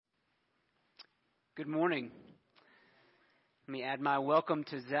Good morning. Let me add my welcome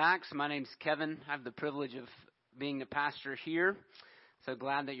to Zach's. My name's Kevin. I have the privilege of being the pastor here. So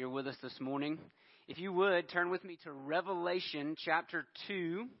glad that you're with us this morning. If you would, turn with me to Revelation chapter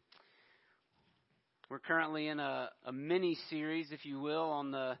 2. We're currently in a mini-series, if you will,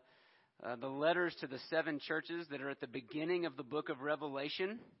 on the letters to the seven churches that are at the beginning of the book of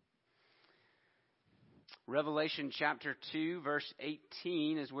Revelation. Revelation chapter 2, verse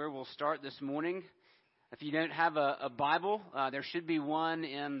 18 is where we'll start this morning. If you don't have a Bible, there should be one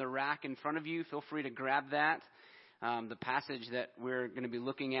in the rack in front of you. Feel free to grab that. The passage that we're going to be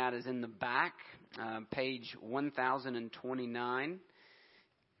looking at is in the back, page 1029.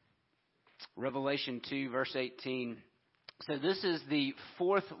 Revelation 2, verse 18. So this is the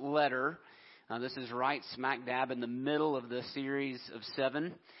fourth letter. This is right smack dab in the middle of the series of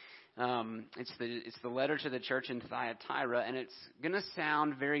seven. It's the letter to the church in Thyatira, and it's going to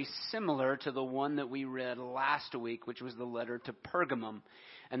sound very similar to the one that we read last week, which was the letter to Pergamum.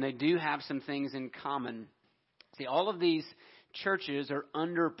 And they do have some things in common. See, all of these churches are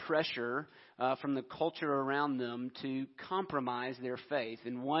under pressure from the culture around them to compromise their faith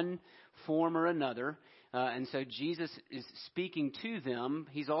in one form or another. And so Jesus is speaking to them.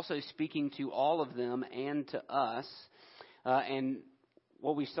 He's also speaking to all of them and to us. And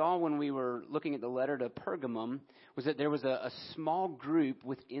what we saw when we were looking at the letter to Pergamum was that there was a small group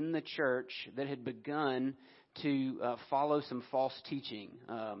within the church that had begun to follow some false teaching.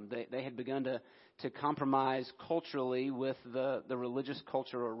 They had begun to compromise culturally with the religious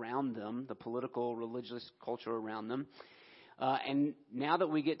culture around them, the political religious culture around them. And now that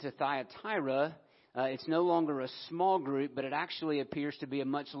we get to Thyatira, it's no longer a small group, but it actually appears to be a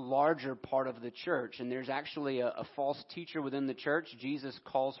much larger part of the church. And there's actually a false teacher within the church. Jesus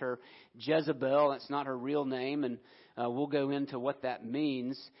calls her Jezebel. That's not her real name, and we'll go into what that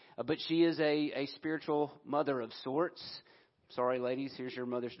means. But she is a spiritual mother of sorts. Sorry, ladies, here's your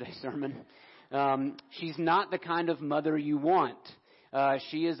Mother's Day sermon. She's not the kind of mother you want.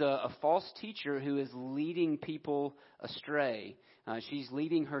 She is a false teacher who is leading people astray. She's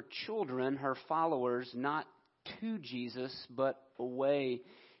leading her children, her followers, not to Jesus, but away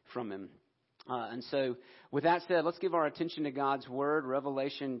from him. And so, with that said, let's give our attention to God's Word,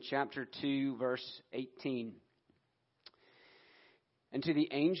 Revelation chapter 2, verse 18. And to the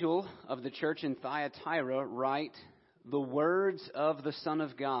angel of the church in Thyatira write, the words of the Son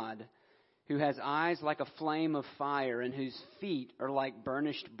of God, who has eyes like a flame of fire and whose feet are like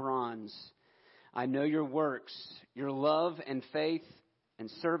burnished bronze. I know your works, your love and faith and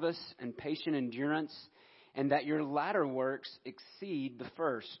service and patient endurance, and that your latter works exceed the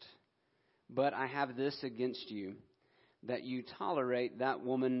first. But I have this against you, that you tolerate that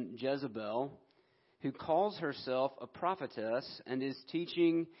woman Jezebel, who calls herself a prophetess and is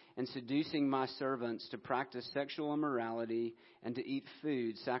teaching and seducing my servants to practice sexual immorality and to eat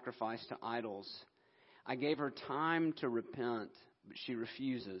food sacrificed to idols. I gave her time to repent, but she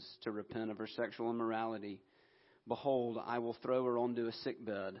refuses to repent of her sexual immorality. Behold, I will throw her onto a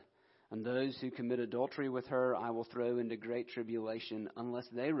sickbed, and those who commit adultery with her I will throw into great tribulation, unless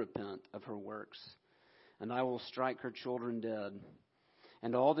they repent of her works. And I will strike her children dead.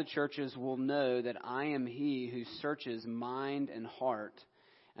 And all the churches will know that I am he who searches mind and heart,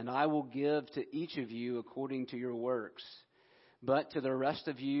 and I will give to each of you according to your works. But to the rest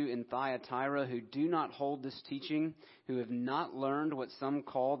of you in Thyatira who do not hold this teaching, who have not learned what some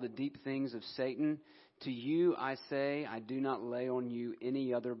call the deep things of Satan, to you I say, I do not lay on you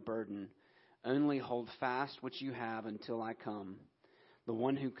any other burden. Only hold fast what you have until I come. The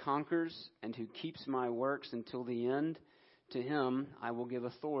one who conquers and who keeps my works until the end, to him I will give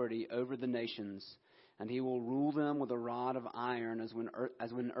authority over the nations, and he will rule them with a rod of iron, as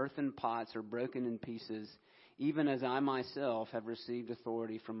when earthen pots are broken in pieces, even as I myself have received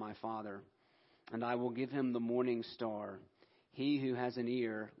authority from my Father. And I will give him the morning star. He who has an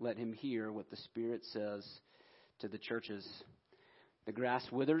ear, let him hear what the Spirit says to the churches. The grass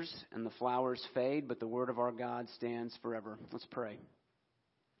withers and the flowers fade, but the word of our God stands forever. Let's pray.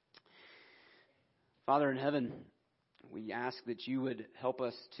 Father in heaven, we ask that you would help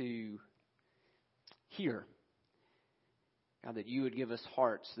us to hear. God, that you would give us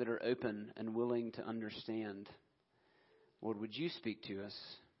hearts that are open and willing to understand. Lord, would you speak to us?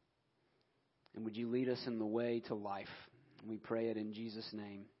 And would you lead us in the way to life? We pray it in Jesus'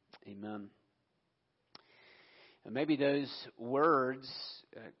 name. Amen. And maybe those words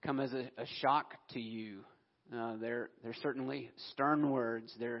come as a shock to you. They're certainly stern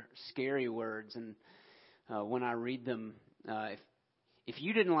words. They're scary words. And when I read them, if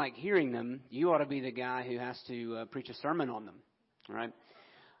you didn't like hearing them, you ought to be the guy who has to preach a sermon on them. All right?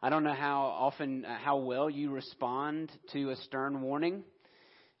 I don't know how well you respond to a stern warning.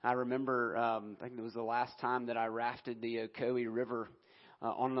 I remember, I think it was the last time that I rafted the Ocoee River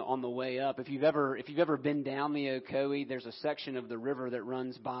on the way up. If you've ever been down the Ocoee, there's a section of the river that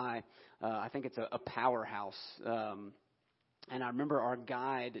runs by, I think it's a powerhouse. And I remember our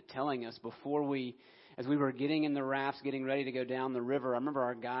guide telling us as we were getting in the rafts, getting ready to go down the river, I remember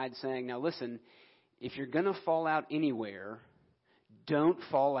our guide saying, now listen, if you're going to fall out anywhere, don't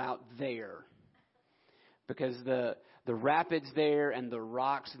fall out there. Because the rapids there and the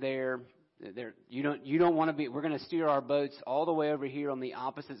rocks there, you don't want to be. We're going to steer our boats all the way over here on the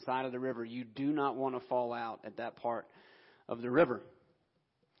opposite side of the river. You do not want to fall out at that part of the river.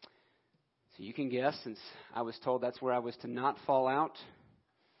 So you can guess, since I was told that's where I was to not fall out,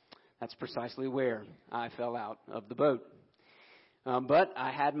 that's precisely where I fell out of the boat. But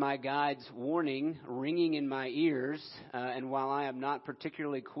I had my guide's warning ringing in my ears, and while I am not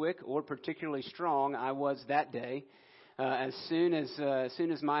particularly quick or particularly strong, I was that day. As soon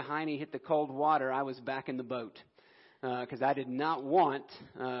as my hiney hit the cold water, I was back in the boat because I didn't want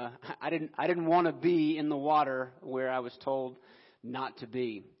to be in the water where I was told not to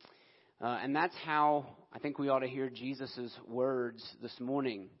be. And that's how I think we ought to hear Jesus' words this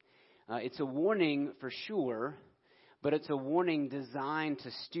morning. It's a warning for sure, but it's a warning designed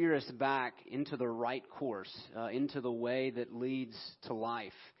to steer us back into the right course, into the way that leads to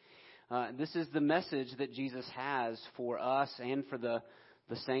life. This is the message that Jesus has for us and for the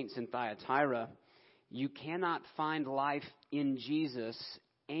saints in Thyatira. You cannot find life in Jesus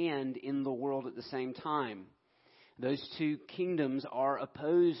and in the world at the same time. Those two kingdoms are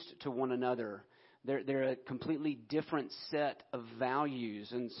opposed to one another. They're a completely different set of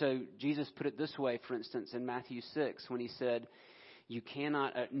values. And so Jesus put it this way, for instance, in Matthew 6, when he said,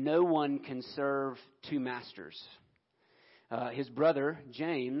 no one can serve two masters. His brother,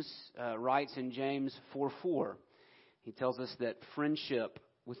 James, writes in James 4:4. He tells us that friendship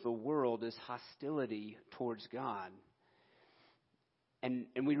with the world is hostility towards God. And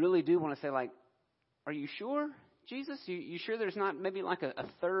we really do want to say, are you sure, Jesus? You sure there's not maybe like a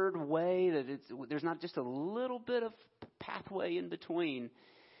third way, that there's not just a little bit of pathway in between?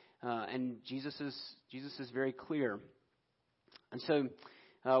 And Jesus is very clear. And so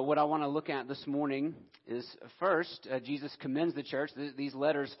what I want to look at this morning is first, Jesus commends the church. These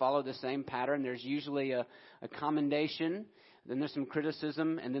letters follow the same pattern. There's usually a commendation, then there's some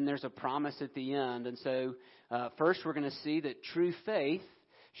criticism, and then there's a promise at the end. And so first we're going to see that true faith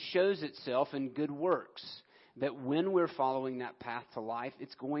shows itself in good works. That when we're following that path to life,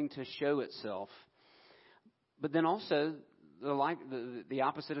 it's going to show itself. But then also, the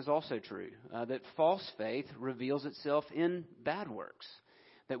opposite is also true. That false faith reveals itself in bad works.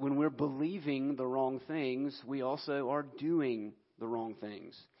 That when we're believing the wrong things, we also are doing the wrong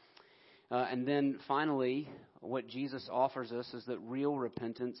things. And then finally, what Jesus offers us is that real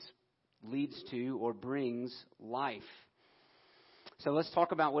repentance leads to or brings life. So let's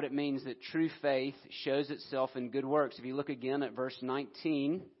talk about what it means that true faith shows itself in good works. If you look again at verse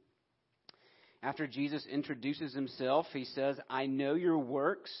 19, after Jesus introduces himself, he says, I know your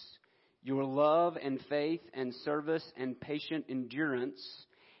works, your love and faith and service and patient endurance,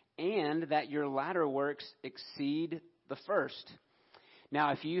 and that your latter works exceed the first.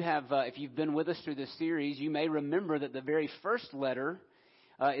 Now, if you've been with us through this series, you may remember that the very first letter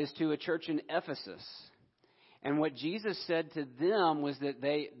is to a church in Ephesus. And what Jesus said to them was that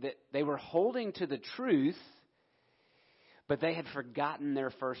they were holding to the truth, but they had forgotten their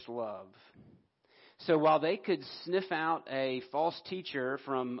first love. So while they could sniff out a false teacher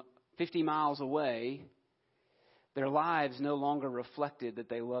from 50 miles away, their lives no longer reflected that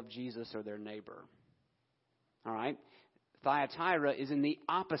they loved Jesus or their neighbor. All right? Thyatira is in the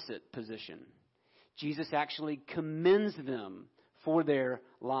opposite position. Jesus actually commends them for their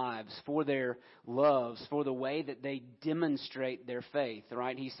lives, for their loves, for the way that they demonstrate their faith,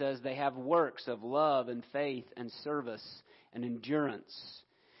 right? He says they have works of love and faith and service and endurance.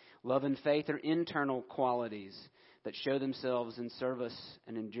 Love and faith are internal qualities that show themselves in service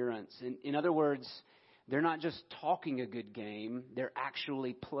and endurance. In other words, they're not just talking a good game, they're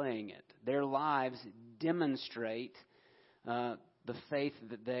actually playing it. Their lives demonstrate the faith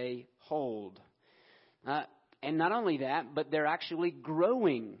that they hold. And not only that, but they're actually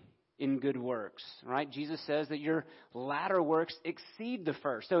growing in good works, right? Jesus says that your latter works exceed the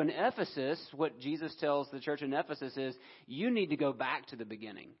first. So in Ephesus, what Jesus tells the church in Ephesus is, you need to go back to the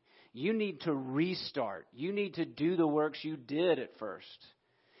beginning. You need to restart. You need to do the works you did at first.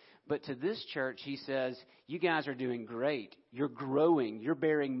 But to this church, he says, you guys are doing great. You're growing. You're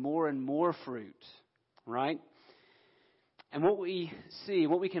bearing more and more fruit, right? And what we see,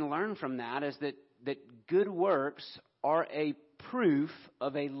 what we can learn from that is that good works are a proof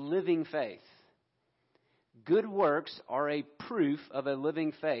of a living faith. Good works are a proof of a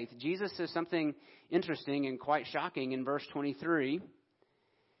living faith. Jesus says something interesting and quite shocking in verse 23.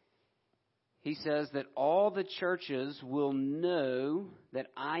 He says that all the churches will know that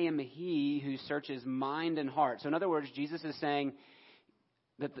I am He who searches mind and heart. So in other words, Jesus is saying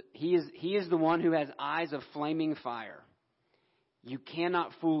that He is the one who has eyes of flaming fire. You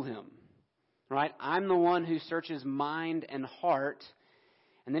cannot fool Him, right? I'm the one who searches mind and heart.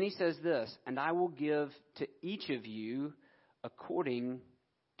 And then He says this, and I will give to each of you according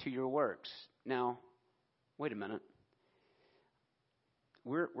to your works. Now, wait a minute.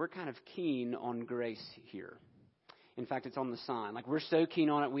 We're kind of keen on grace here. In fact, it's on the sign. Like, we're so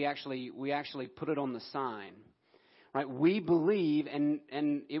keen on it, we actually put it on the sign. Right? We believe, and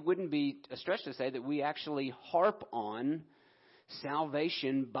it wouldn't be a stretch to say that we actually harp on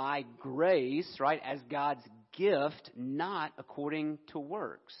salvation by grace, right, as God's gift, not according to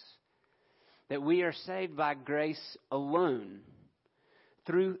works. That we are saved by grace alone,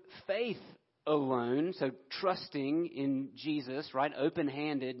 through faith alone, so trusting in Jesus, right,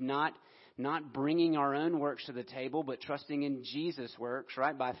 open-handed, not bringing our own works to the table, but trusting in Jesus' works,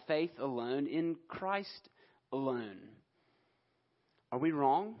 right, by faith alone, in Christ alone. Are we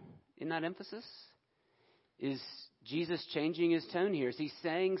wrong in that emphasis? Is Jesus changing His tone here? Is He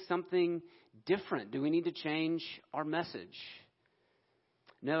saying something different? Do we need to change our message?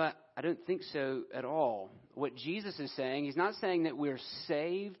 No, I don't think so at all. What Jesus is saying, He's not saying that we're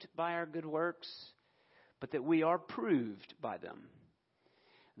saved by our good works, but that we are proved by them.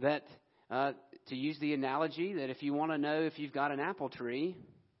 That, to use the analogy, that if you want to know if you've got an apple tree,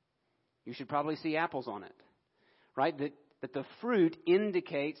 you should probably see apples on it. Right? That the fruit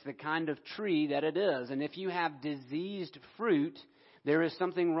indicates the kind of tree that it is. And if you have diseased fruit, there is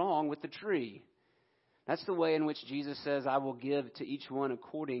something wrong with the tree. That's the way in which Jesus says, I will give to each one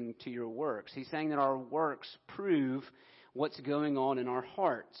according to your works. He's saying that our works prove what's going on in our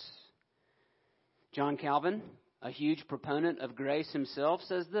hearts. John Calvin, a huge proponent of grace himself,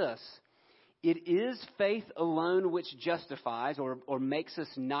 says this: it is faith alone which justifies or makes us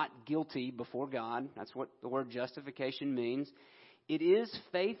not guilty before God. That's what the word justification means. It is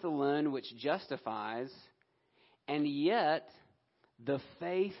faith alone which justifies, and yet the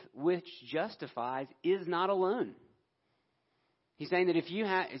faith which justifies is not alone. He's saying that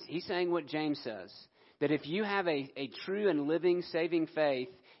he's saying what James says, that if you have a true and living saving faith,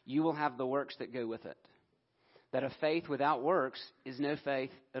 you will have the works that go with it. That a faith without works is no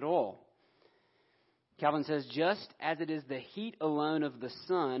faith at all. Calvin says, just as it is the heat alone of the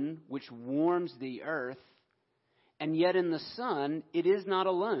sun which warms the earth, and yet in the sun it is not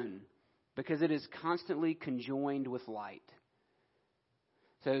alone, because it is constantly conjoined with light.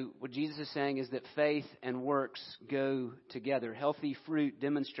 So what Jesus is saying is that faith and works go together. Healthy fruit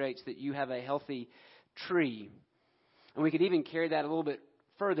demonstrates that you have a healthy tree. And we could even carry that a little bit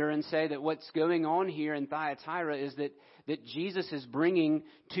further and say that what's going on here in Thyatira is that Jesus is bringing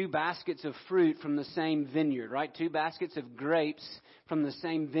 2 baskets of fruit from the same vineyard, right? 2 baskets of grapes from the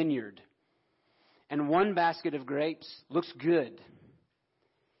same vineyard. And one basket of grapes looks good.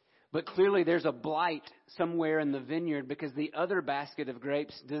 But clearly there's a blight somewhere in the vineyard because the other basket of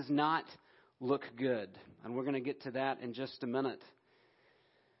grapes does not look good. And we're going to get to that in just a minute.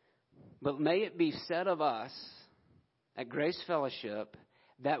 But may it be said of us at Grace Fellowship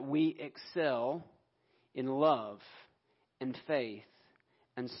that we excel in love and faith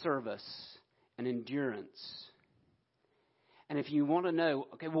and service and endurance. And if you want to know,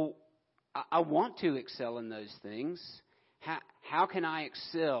 okay, well, I want to excel in those things. How can I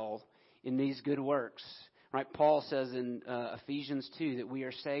excel in these good works? Right? Paul says in Ephesians 2 that we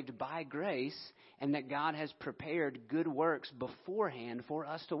are saved by grace and that God has prepared good works beforehand for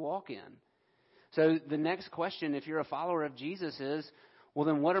us to walk in. So the next question, if you're a follower of Jesus, is, well,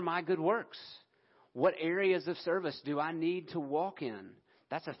 then what are my good works? What areas of service do I need to walk in?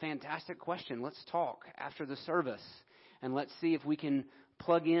 That's a fantastic question. Let's talk after the service, and let's see if we can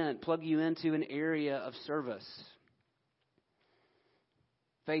plug you into an area of service.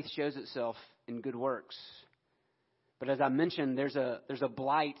 Faith shows itself in good works. But as I mentioned, there's a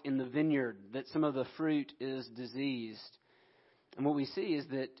blight in the vineyard, that some of the fruit is diseased. And what we see is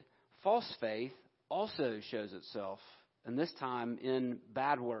that false faith also shows itself, and this time in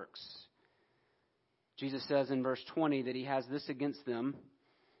bad works. Jesus says in verse 20 that He has this against them.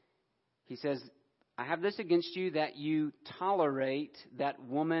 He says, I have this against you that you tolerate that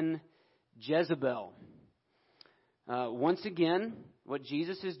woman Jezebel. Once again, what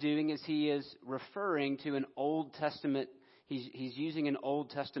Jesus is doing is He is referring to an Old Testament He's using an Old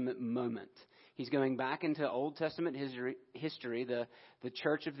Testament moment. He's going back into Old Testament history, the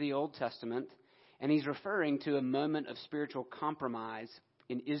church of the Old Testament, and he's referring to a moment of spiritual compromise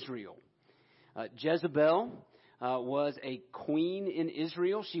in Israel. Jezebel was a queen in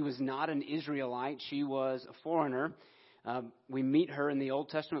Israel. She was not an Israelite. She was a foreigner. We meet her in the Old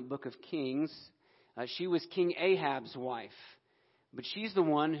Testament book of Kings. She was King Ahab's wife, but she's the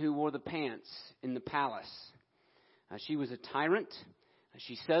one who wore the pants in the palace. She was a tyrant.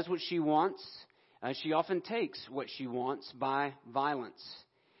 She says what she wants. She often takes what she wants by violence.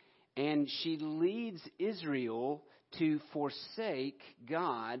 And she leads Israel to forsake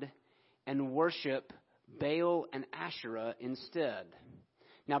God and worship Baal and Asherah instead.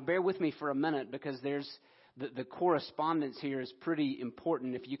 Now, bear with me for a minute because there's the correspondence here is pretty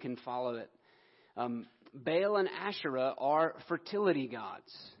important if you can follow it. Baal and Asherah are fertility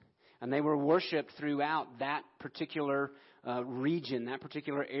gods, and they were worshipped throughout that particular region, that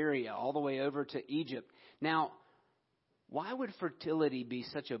particular area, all the way over to Egypt. Now, why would fertility be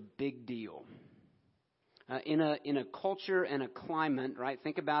such a big deal? In a culture and a climate, right?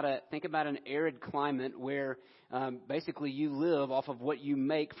 Think about an arid climate where basically you live off of what you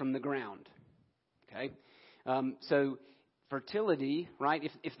make from the ground. Okay, so fertility,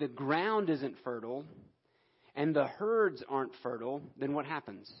 right? If the ground isn't fertile and the herds aren't fertile, then what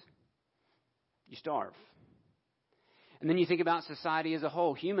happens? You starve. And then you think about society as a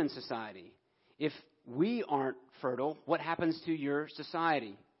whole, human society. If we aren't fertile, what happens to your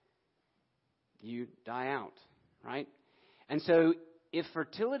society? You die out, right? And so if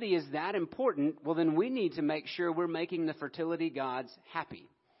fertility is that important, well, then we need to make sure we're making the fertility gods happy.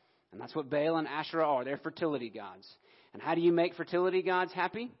 And that's what Baal and Asherah are. They're fertility gods. And how do you make fertility gods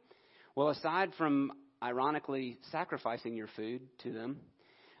happy? Well, aside from, ironically, sacrificing your food to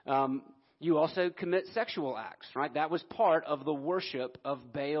them, you also commit sexual acts, right? That was part of the worship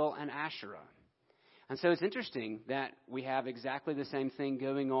of Baal and Asherah. And so it's interesting that we have exactly the same thing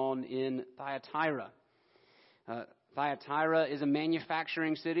going on in Thyatira. Thyatira is a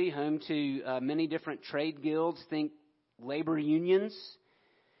manufacturing city, home to many different trade guilds, think labor unions.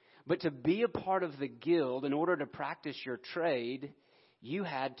 But to be a part of the guild, in order to practice your trade, you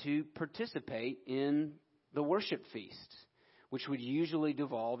had to participate in the worship feast, which would usually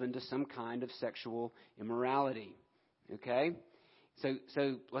devolve into some kind of sexual immorality. Okay?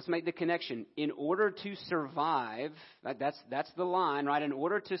 So let's make the connection. In order to survive, that's the line, right? In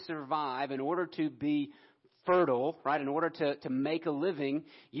order to survive, in order to be fertile, right? In order to make a living,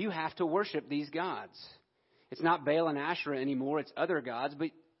 you have to worship these gods. It's not Baal and Asherah anymore, it's other gods,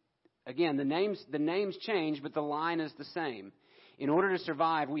 but again, the names change, but the line is the same. In order to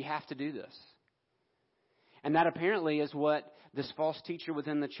survive, we have to do this. And that apparently is what this false teacher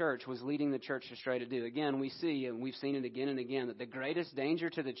within the church was leading the church astray to do. Again, we see, and we've seen it again and again, that the greatest danger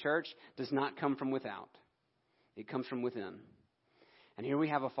to the church does not come from without. It comes from within. And here we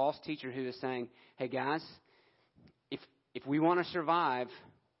have a false teacher who is saying, hey guys, if we want to survive,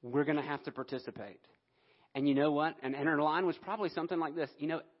 we're going to have to participate. And you know what? And her line was probably something like this. You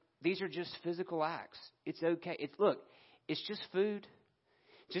know, these are just physical acts. It's okay. It's just food.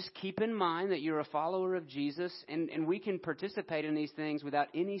 Just keep in mind that you're a follower of Jesus, and we can participate in these things without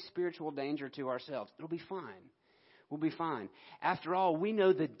any spiritual danger to ourselves. It'll be fine. We'll be fine. After all, we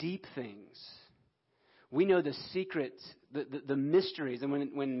know the deep things. We know the secrets, the mysteries. And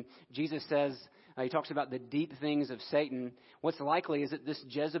when Jesus says, he talks about the deep things of Satan, what's likely is that this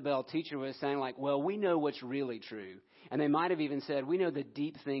Jezebel teacher was saying like, well, we know what's really true. And they might have even said, we know the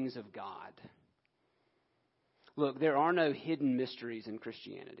deep things of God. Look, there are no hidden mysteries in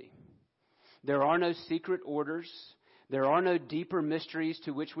Christianity. There are no secret orders. There are no deeper mysteries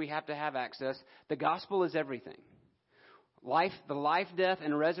to which we have to have access. The gospel is everything. The life, death,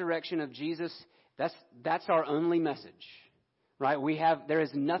 and resurrection of Jesus, that's our only message. Right? There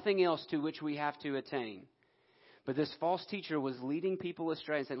is nothing else to which we have to attain. But this false teacher was leading people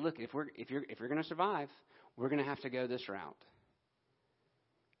astray and said, look, if you're going to survive, we're going to have to go this route.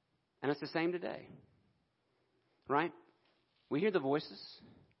 And it's the same today. Right? We hear the voices.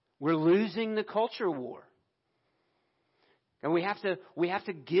 We're losing the culture war. And we have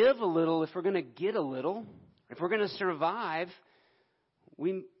to give a little if we're going to get a little. If we're going to survive,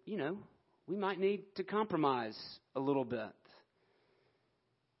 we might need to compromise a little bit.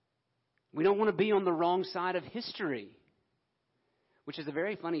 We don't want to be on the wrong side of history, which is a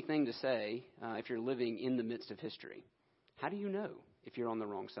very funny thing to say if you're living in the midst of history. How do you know if you're on the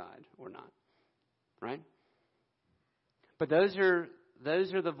wrong side or not? Right? But those are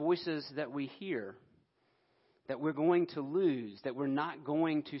the voices that we hear, that we're going to lose, that we're not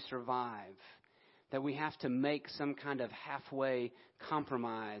going to survive, that we have to make some kind of halfway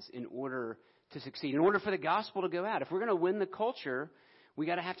compromise in order to succeed, in order for the gospel to go out. If we're going to win the culture, we're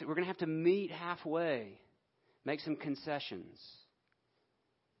going to have to meet halfway, make some concessions.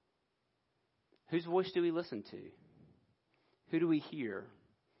 Whose voice do we listen to? Who do we hear?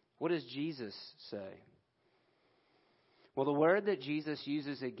 What does Jesus say? Well, the word that Jesus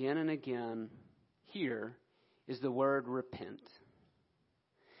uses again and again here is the word repent.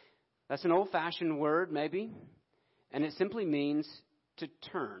 That's an old-fashioned word, maybe, and it simply means to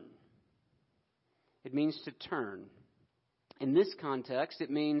turn. It means to turn. In this context,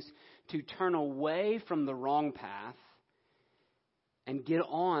 it means to turn away from the wrong path and get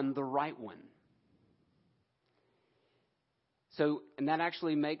on the right one. So, and that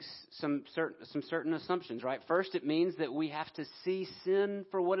actually makes some certain assumptions, right? First, it means that we have to see sin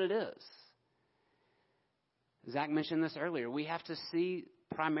for what it is. Zach mentioned this earlier. We have to see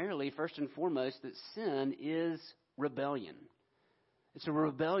primarily, first and foremost, that sin is rebellion. It's a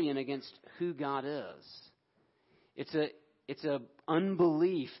rebellion against who God is. It's a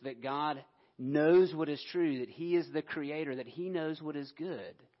unbelief that God knows what is true, that He is the Creator, that He knows what is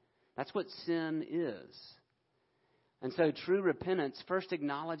good. That's what sin is. And so true repentance first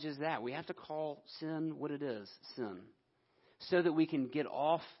acknowledges that. We have to call sin what it is, sin, so that we can get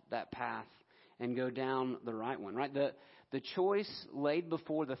off that path and go down the right one, right? The choice laid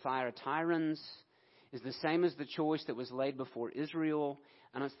before the Thyatirans is the same as the choice that was laid before Israel,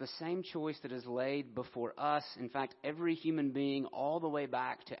 and it's the same choice that is laid before us. In fact, every human being all the way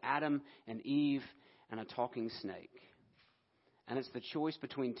back to Adam and Eve and a talking snake. And it's the choice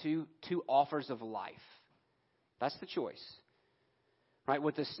between two offers of life. That's the choice. Right?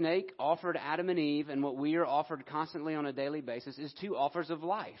 What the snake offered Adam and Eve and what we are offered constantly on a daily basis is two offers of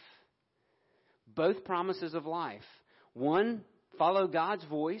life. Both promises of life. One, follow God's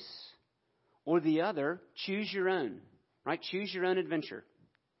voice, or the other, choose your own. Right? Choose your own adventure.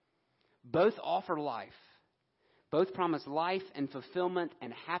 Both offer life. Both promise life and fulfillment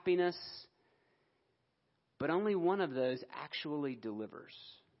and happiness. But only one of those actually delivers.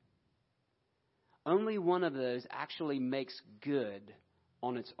 Only one of those actually makes good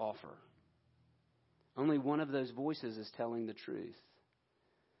on its offer. Only one of those voices is telling the truth.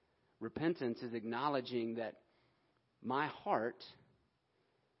 Repentance is acknowledging that my heart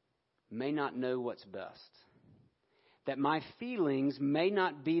may not know what's best. That my feelings may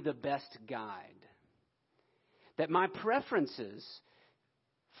not be the best guide. That my preferences,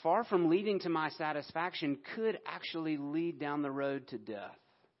 far from leading to my satisfaction, could actually lead down the road to death.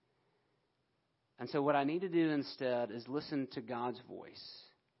 And so what I need to do instead is listen to God's voice.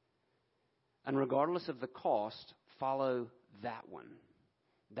 And regardless of the cost, follow that one.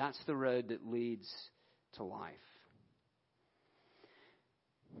 That's the road that leads to life.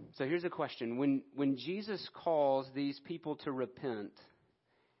 So here's a question. When Jesus calls these people to repent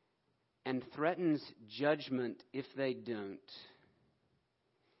and threatens judgment if they don't,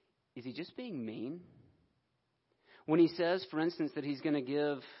 is He just being mean? When He says, for instance, that He's going to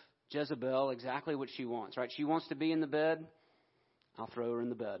give Jezebel exactly what she wants, right? She wants to be in the bed. I'll throw her in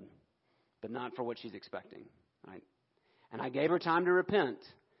the bed, but not for what she's expecting, right? And I gave her time to repent,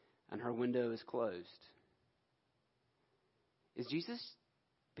 and her window is closed. Is Jesus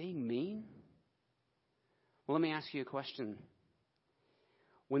being mean? Well, let me ask you a question.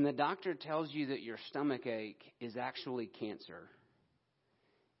 When the doctor tells you that your stomach ache is actually cancer,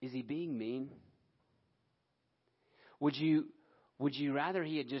 is He being mean? Would you rather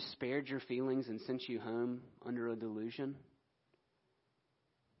He had just spared your feelings and sent you home under a delusion?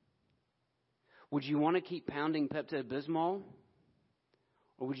 Would you want to keep pounding Pepto-Bismol?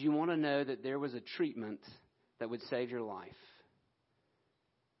 Or would you want to know that there was a treatment that would save your life?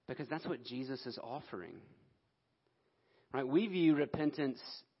 Because that's what Jesus is offering. Right? We view repentance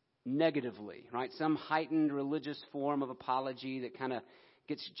negatively, right? Some heightened religious form of apology that kind of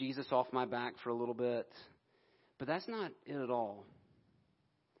gets Jesus off my back for a little bit. But that's not it at all.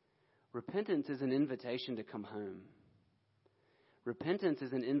 Repentance is an invitation to come home. Repentance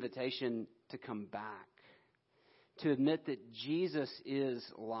is an invitation to come back. To admit that Jesus is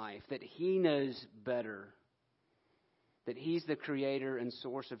life, that He knows better, that He's the creator and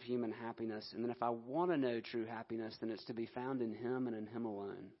source of human happiness. And then if I want to know true happiness, then it's to be found in Him and in Him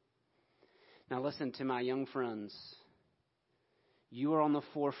alone. Now listen to my young friends. You are on the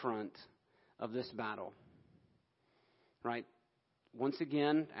forefront of this battle. Right? Once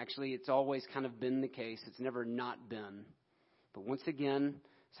again, actually it's always kind of been the case. It's never not been. But once again,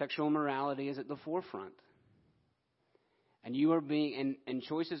 sexual immorality is at the forefront. And you are and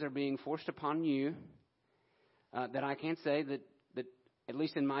choices are being forced upon you that I can't say that at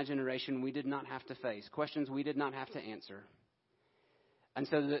least in my generation, we did not have to face, questions we did not have to answer. And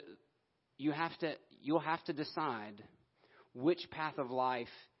so you'll have to decide which path of life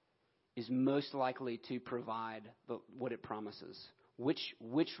is most likely to provide what it promises.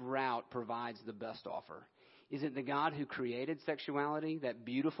 Which route provides the best offer? Is it the God who created sexuality, that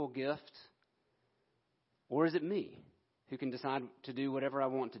beautiful gift? Or is it me who can decide to do whatever I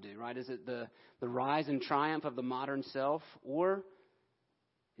want to do, right? Is it the rise and triumph of the modern self? Or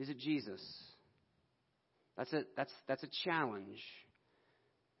is it Jesus? That's a challenge.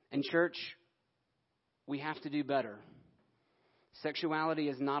 And church, we have to do better. Sexuality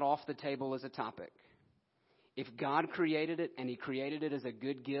is not off the table as a topic. If God created it and he created it as a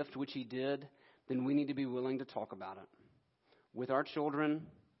good gift, which he did, then we need to be willing to talk about it. With our children,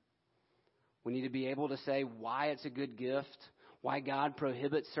 we need to be able to say why it's a good gift, why God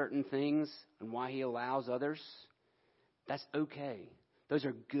prohibits certain things, and why he allows others. That's okay. Those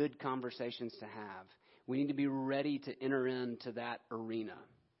are good conversations to have. We need to be ready to enter into that arena.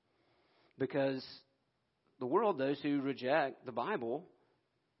 Because the world, those who reject the Bible,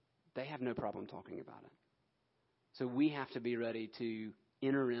 they have no problem talking about it. So we have to be ready to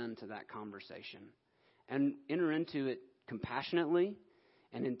enter into that conversation and enter into it compassionately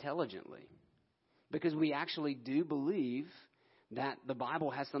and intelligently. Because we actually do believe that the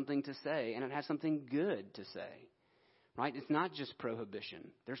Bible has something to say, and it has something good to say. Right? It's not just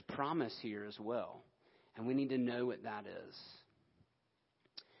prohibition. There's promise here as well. And we need to know what that is.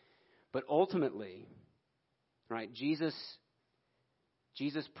 But ultimately, right, Jesus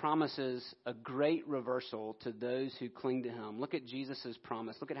promises a great reversal to those who cling to him. Look at Jesus'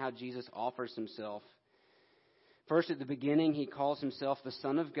 promise. Look at how Jesus offers himself. First, at the beginning, he calls himself the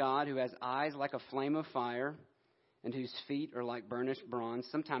Son of God, who has eyes like a flame of fire and whose feet are like burnished bronze.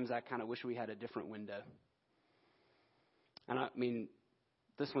 Sometimes I kind of wish we had a different window. And I mean,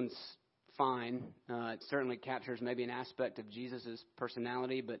 this one's fine. It certainly captures maybe an aspect of Jesus'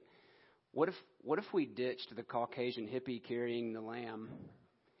 personality, but what if we ditched the Caucasian hippie carrying the lamb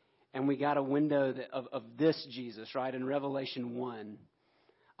and we got a window of this Jesus, right, in Revelation 1?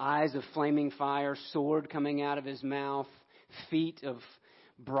 Eyes of flaming fire, sword coming out of his mouth, feet of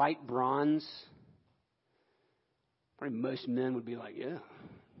bright bronze. Probably most men would be like, yeah,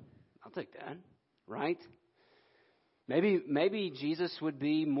 I'll take that, right? Maybe Jesus would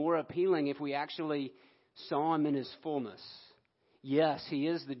be more appealing if we actually saw him in his fullness. Yes, he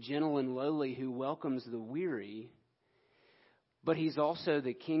is the gentle and lowly who welcomes the weary, but he's also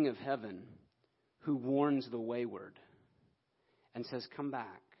the King of heaven who warns the wayward and says, come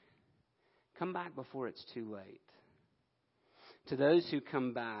back. Come back before it's too late. To those who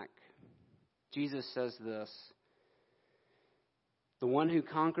come back, Jesus says this, the one who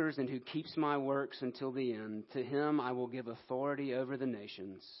conquers and who keeps my works until the end, to him I will give authority over the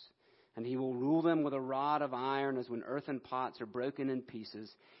nations. And he will rule them with a rod of iron, as when earthen pots are broken in pieces,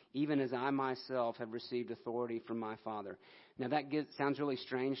 even as I myself have received authority from my Father. Now that sounds really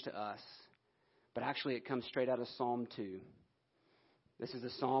strange to us, but actually it comes straight out of Psalm 2. This is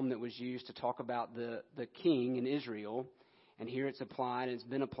the psalm that was used to talk about the king in Israel, and here it's applied, and it's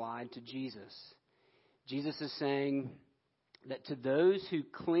been applied to Jesus. Jesus is saying that to those who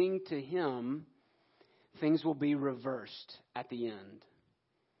cling to him, things will be reversed at the end.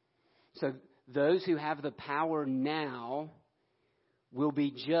 So those who have the power now will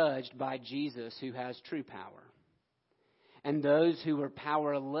be judged by Jesus, who has true power. And those who are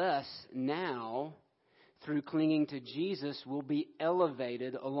powerless now, through clinging to Jesus, will be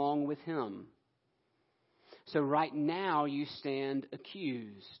elevated along with him. So right now you stand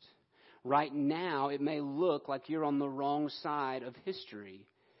accused. Right now it may look like you're on the wrong side of history.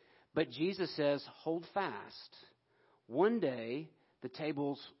 But Jesus says, hold fast. One day the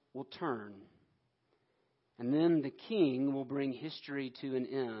tables will turn. And then the king will bring history to an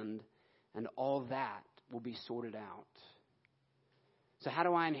end, and all that will be sorted out. So how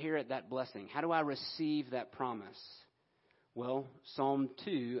do I inherit that blessing? How do I receive that promise? Well, Psalm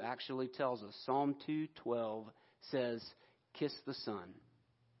 2 actually tells us. Psalm 2:12 says, kiss the Son.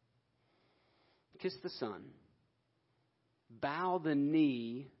 Kiss the Son. Bow the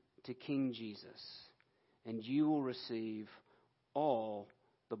knee to King Jesus, and you will receive all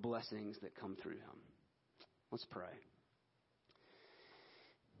the blessings that come through him. Let's pray.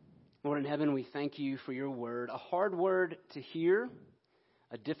 Lord in heaven, we thank you for your word, a hard word to hear,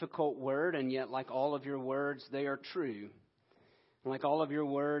 a difficult word, and yet like all of your words, they are true. Like all of your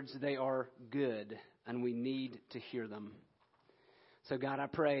words, they are good, and we need to hear them. So God, I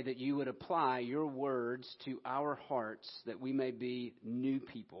pray that you would apply your words to our hearts, that we may be new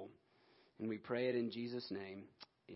people. And we pray it in Jesus' name.